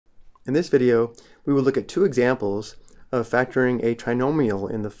In this video, we will look at two examples of factoring a trinomial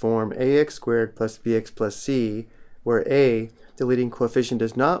in the form ax squared plus bx plus c, where a, the leading coefficient,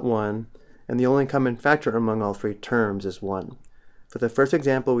 is not 1, and the only common factor among all three terms is 1. For the first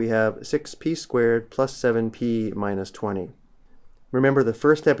example, we have 6p squared plus 7p minus 20. Remember, the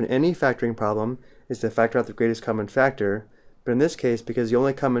first step in any factoring problem is to factor out the greatest common factor, but in this case, because the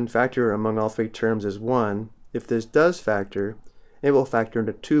only common factor among all three terms is 1, if this does factor, it will factor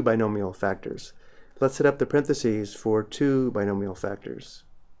into two binomial factors. Let's set up the parentheses for two binomial factors.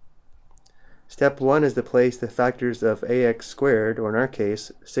 Step 1 is to place the factors of ax squared, or in our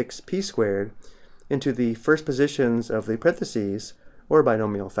case 6p squared, into the first positions of the parentheses, or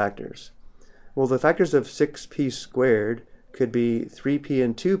binomial factors. Well, the factors of 6p squared could be 3p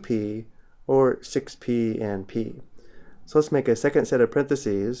and 2p, or 6p and p. So let's make a second set of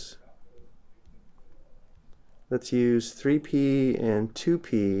parentheses. Let's use 3p and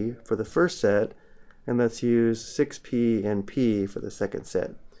 2p for the first set, and let's use 6p and p for the second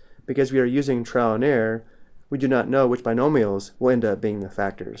set. Because we are using trial and error, we do not know which binomials will end up being the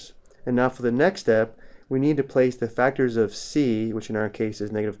factors. And now for the next step, we need to place the factors of c, which in our case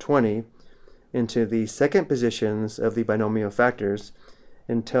is negative 20, into the second positions of the binomial factors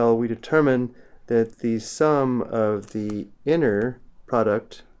until we determine that the sum of the inner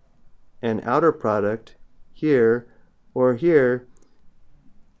product and outer product here or here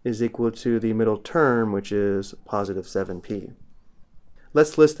is equal to the middle term, which is positive 7p.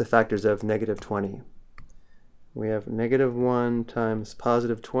 Let's list the factors of negative 20. We have negative 1 times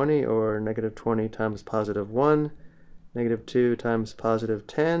positive 20, or negative 20 times positive 1, negative 2 times positive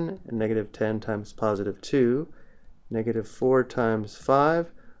 10, and negative 10 times positive 2, negative 4 times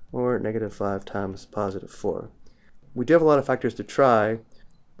 5, or negative 5 times positive 4. We do have a lot of factors to try,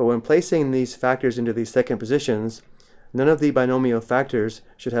 but when placing these factors into these second positions, none of the binomial factors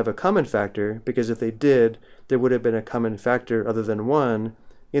should have a common factor, because if they did, there would have been a common factor other than 1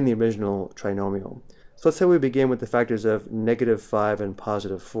 in the original trinomial. So let's say we begin with the factors of negative 5 and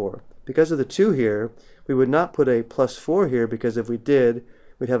positive 4. Because of the 2 here, we would not put a plus 4 here, because if we did,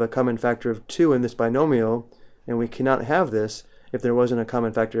 we'd have a common factor of 2 in this binomial, and we cannot have this if there wasn't a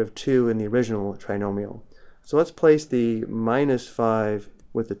common factor of 2 in the original trinomial. So let's place the minus 5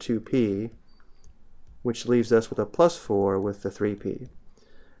 with the 2p, which leaves us with a plus 4 with the 3p.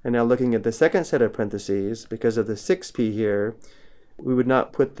 And now looking at the second set of parentheses, because of the 6p here, we would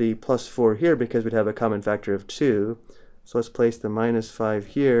not put the plus 4 here because we'd have a common factor of 2. So let's place the minus 5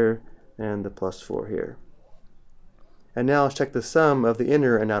 here and the plus 4 here. And now let's check the sum of the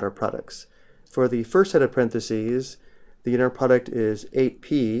inner and outer products. For the first set of parentheses, the inner product is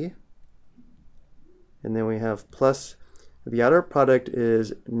 8p, and then we have plus, the outer product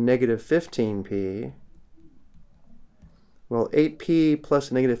is negative 15p. Well, 8p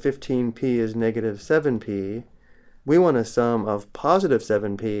plus negative 15p is negative 7p. We want a sum of positive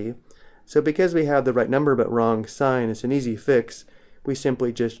 7p, so because we have the right number but wrong sign, it's an easy fix. We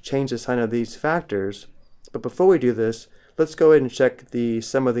simply just change the sign of these factors. But before we do this, let's go ahead and check the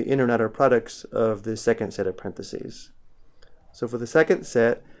sum of the inner and outer products of the second set of parentheses. So for the second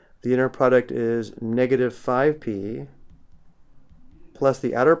set, the inner product is negative 5p, plus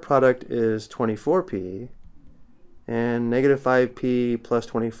the outer product is 24p, and negative 5p plus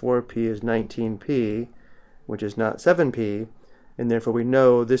 24p is 19p, which is not 7p, and therefore we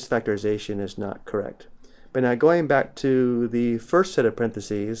know this factorization is not correct. But now going back to the first set of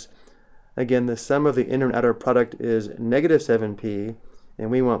parentheses, again the sum of the inner and outer product is negative 7p,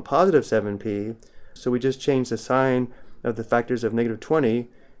 and we want positive 7p, so we just change the sign of the factors of negative 20.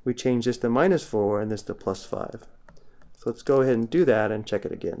 We change this to minus 4 and this to plus 5. So let's go ahead and do that and check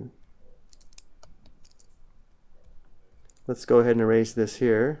it again. Let's go ahead and erase this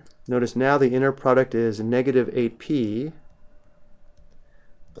here. Notice now the inner product is negative 8p,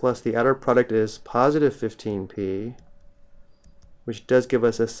 plus the outer product is positive 15p, which does give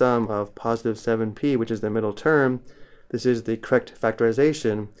us a sum of positive 7p, which is the middle term. This is the correct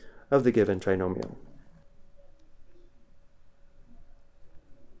factorization of the given trinomial.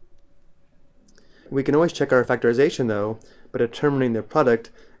 We can always check our factorization though by determining the product,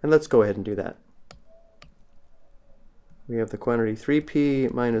 and let's go ahead and do that. We have the quantity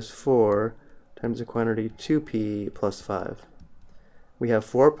 3p minus 4 times the quantity 2p plus 5. We have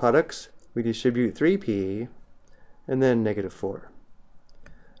 4 products. We distribute 3p and then negative 4.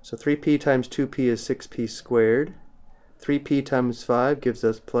 So 3p times 2p is 6p squared. 3p times 5 gives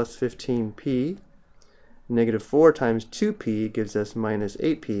us plus 15p. Negative 4 times 2p gives us minus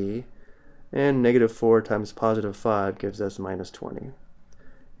 8p. And negative 4 times positive 5 gives us minus 20.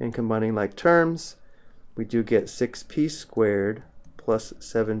 And combining like terms, we do get 6p squared plus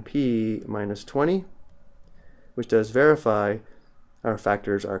 7p minus 20, which does verify our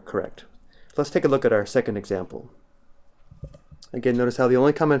factors are correct. Let's take a look at our second example. Again, notice how the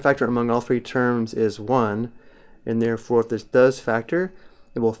only common factor among all three terms is 1, and therefore if this does factor,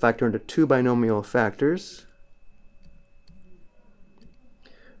 it will factor into two binomial factors.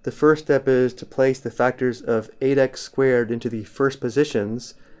 The first step is to place the factors of 8x squared into the first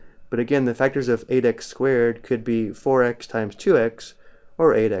positions, but again the factors of 8x squared could be 4x times 2x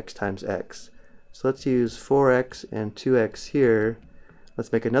or 8x times x. So let's use 4x and 2x here.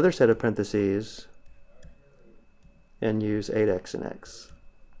 Let's make another set of parentheses and use 8x and x.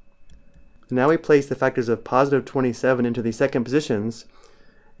 Now we place the factors of positive 27 into the second positions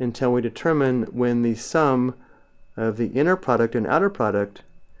until we determine when the sum of the inner product and outer product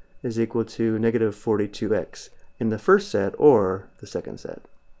is equal to negative 42x in the first set or the second set.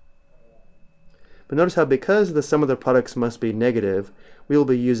 But notice how because the sum of the products must be negative, we will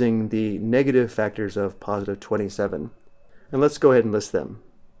be using the negative factors of positive 27. And let's go ahead and list them.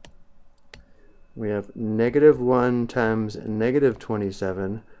 We have negative 1 times negative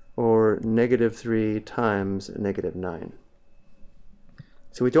 27, or negative 3 times negative 9.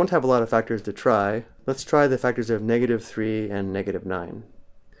 So we don't have a lot of factors to try. Let's try the factors of negative 3 and negative 9.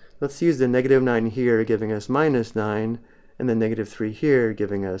 Let's use the negative 9 here giving us minus 9, and the negative 3 here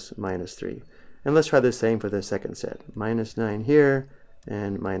giving us minus 3. And let's try the same for the second set. Minus 9 here,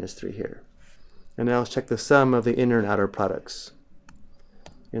 and minus 3 here. And now let's check the sum of the inner and outer products.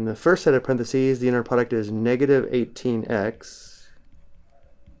 In the first set of parentheses, the inner product is negative 18x,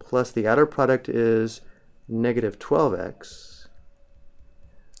 plus the outer product is negative 12x.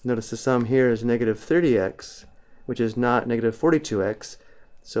 Notice the sum here is negative 30x, which is not negative 42x,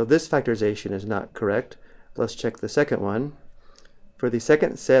 so this factorization is not correct. Let's check the second one. For the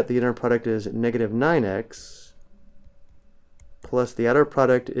second set, the inner product is negative 9x, plus the outer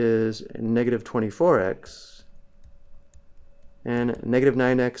product is negative 24x, and negative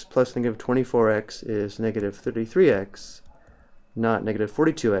 9x plus negative 24x is negative 33x, not negative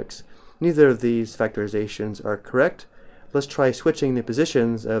 42x. Neither of these factorizations are correct. Let's try switching the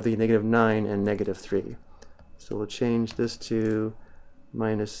positions of the negative 9 and negative 3. So we'll change this to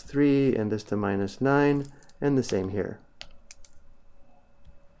minus 3 and this to minus 9, and the same here.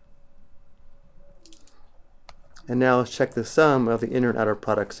 And now let's check the sum of the inner and outer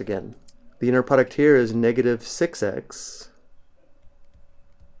products again. The inner product here is negative 6x,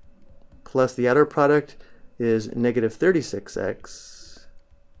 plus the outer product is negative 36x.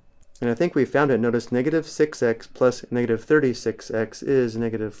 And I think we found it. Notice negative 6x plus negative 36x is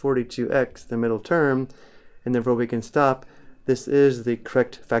negative 42x, the middle term, and therefore we can stop. This is the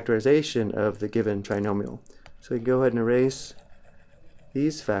correct factorization of the given trinomial. So we can go ahead and erase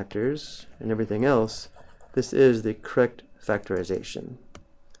these factors and everything else. This is the correct factorization.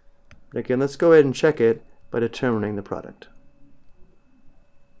 But again, let's go ahead and check it by determining the product.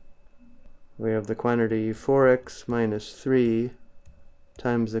 We have the quantity 4x minus 3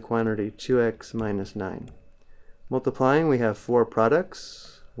 times the quantity 2x minus 9. Multiplying, we have four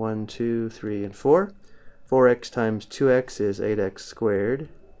products, 1, 2, 3, and 4. 4x times 2x is 8x squared.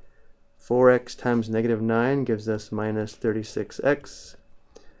 4x times negative 9 gives us minus 36x.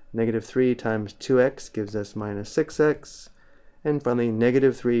 Negative 3 times 2x gives us minus 6x. And finally,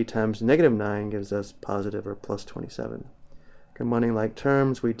 negative 3 times negative 9 gives us positive or plus 27. Combining like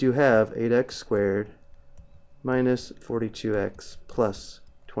terms, we do have 8x squared minus 42x plus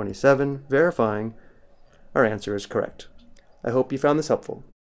 27, verifying our answer is correct. I hope you found this helpful.